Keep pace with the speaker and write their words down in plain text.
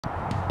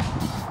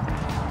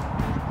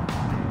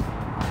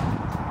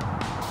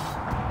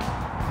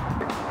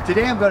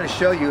Today I'm going to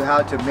show you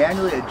how to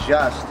manually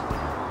adjust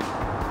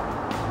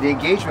the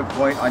engagement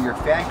point on your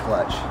fan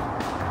clutch.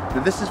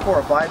 Now, this is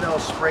for a bimetal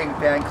spring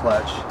fan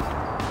clutch,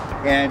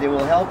 and it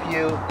will help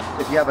you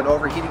if you have an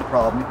overheating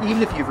problem,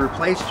 even if you've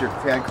replaced your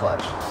fan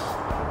clutch.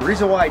 The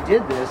reason why I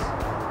did this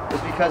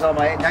is because on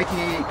my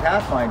 1988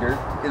 Pathfinder,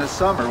 in the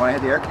summer when I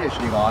had the air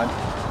conditioning on,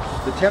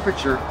 the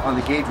temperature on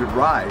the gauge would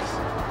rise,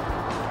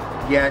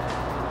 yet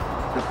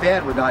the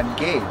fan would not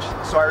engage.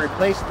 So I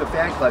replaced the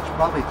fan clutch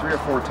probably 3 or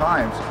 4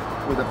 times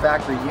with a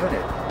factory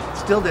unit. It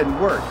still didn't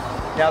work.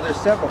 Now there's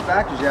several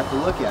factors you have to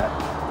look at.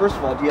 First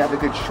of all, do you have a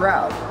good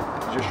shroud?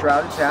 Is your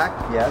shroud intact?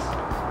 Yes.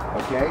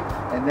 Okay.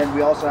 And then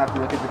we also have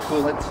to look at the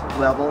coolant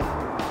level,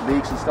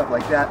 leaks and stuff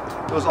like that.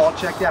 It was all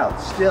checked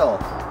out. Still,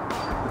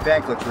 the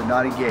fan clutch would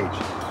not engage.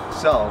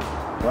 So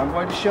what I'm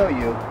going to show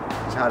you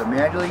is how to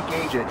manually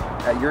gauge it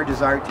at your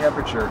desired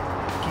temperature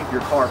to keep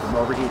your car from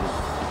overheating.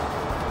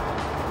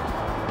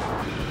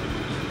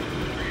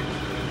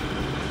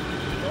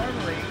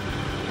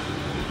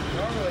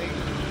 Normally,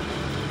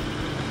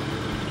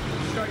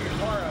 you start your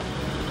car up,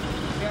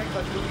 the fan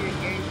clutch will be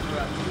engaged for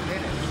about 2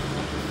 minutes,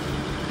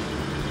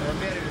 or a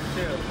minute or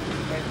 2,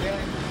 and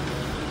then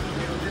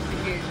it'll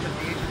disengage because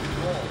the engine is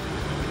cold.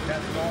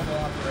 That's normal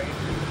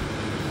operation.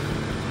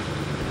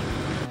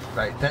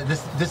 Right,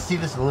 see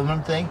this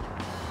aluminum thing?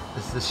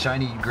 This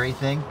shiny gray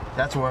thing?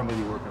 That's what I'm going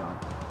to be working on.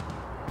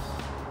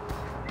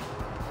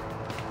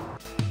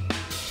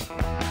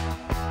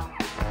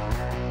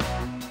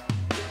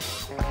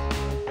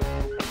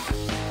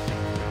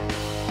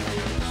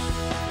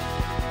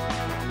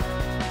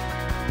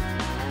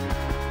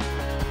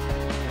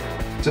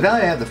 So now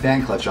that I have the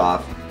fan clutch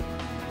off,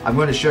 I'm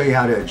going to show you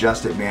how to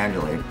adjust it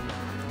manually.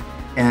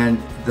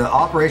 And the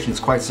operation is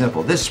quite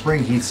simple. This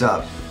spring heats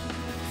up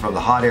from the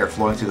hot air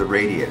flowing through the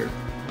radiator.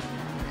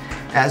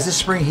 As this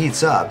spring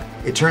heats up,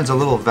 it turns a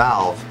little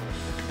valve,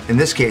 in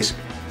this case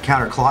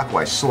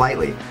counterclockwise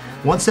slightly.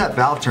 Once that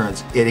valve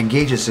turns, it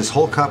engages this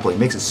whole coupling,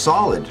 makes it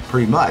solid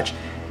pretty much,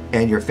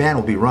 and your fan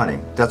will be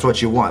running. That's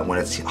what you want when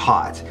it's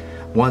hot.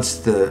 Once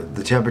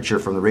the temperature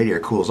from the radiator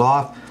cools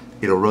off,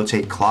 it'll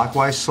rotate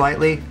clockwise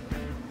slightly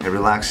and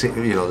relax it,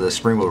 the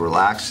spring will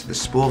relax the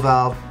spool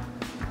valve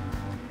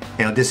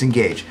and it'll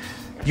disengage.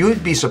 You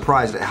would be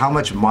surprised at how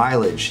much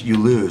mileage you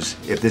lose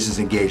if this is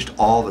engaged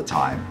all the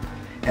time,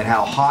 and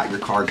how hot your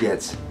car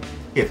gets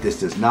if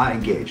this does not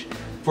engage.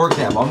 For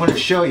example, I'm going to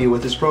show you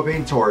with this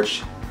propane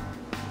torch.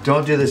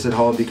 Don't do this at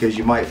home because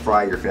you might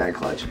fry your fan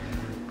clutch,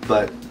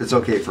 but it's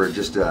okay for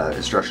just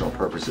instructional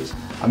purposes.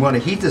 I'm going to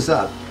heat this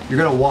up. You're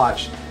going to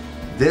watch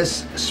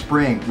this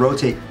spring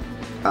rotate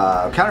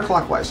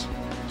counterclockwise.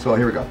 So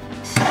here we go.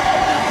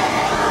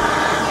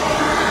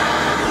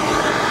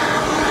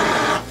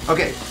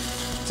 Okay,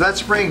 so that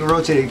spring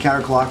rotated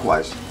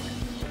counterclockwise.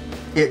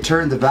 It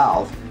turned the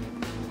valve,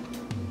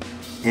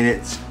 and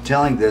it's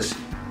telling this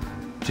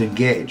to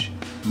engage.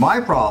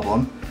 My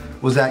problem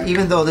was that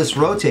even though this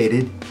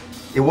rotated,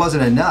 it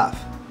wasn't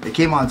enough. It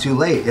came on too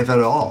late, if at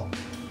all.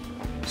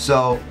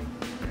 So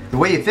the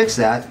way you fix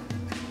that,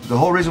 the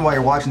whole reason why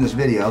you're watching this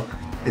video,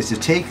 is to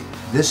take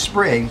this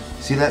spring,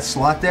 see that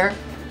slot there,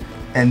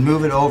 and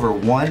move it over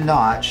 1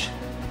 notch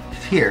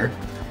here,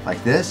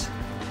 like this.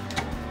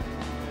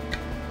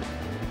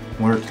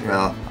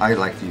 Well, I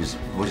like to use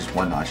just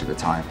 1 notch at a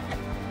time,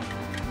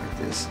 like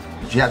this.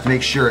 But you have to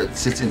make sure it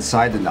sits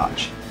inside the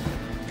notch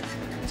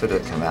so it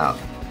doesn't come out.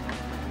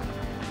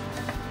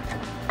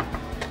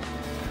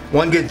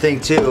 One good thing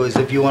too is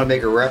if you want to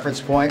make a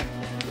reference point,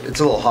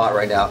 it's a little hot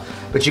right now,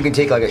 but you can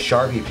take like a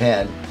Sharpie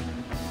pen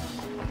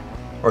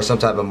or some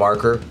type of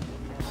marker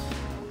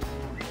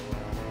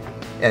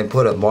and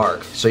put a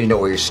mark so you know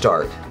where you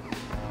start.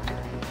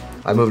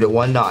 I moved it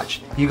 1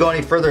 notch. You go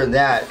any further than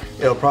that,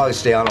 it'll probably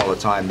stay on all the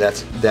time.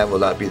 That will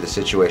not be the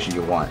situation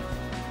you want.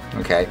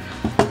 Okay,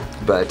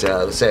 but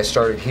let's say I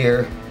started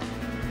here,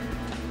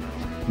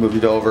 moved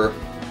it over.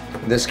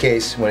 In this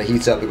case, when it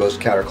heats up, it goes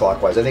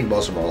counterclockwise. I think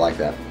most of them are like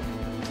that.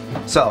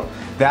 So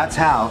that's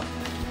how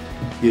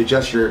you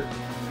adjust your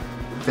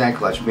fan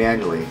clutch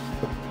manually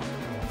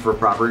for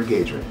proper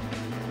engagement.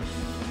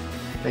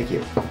 Thank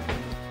you.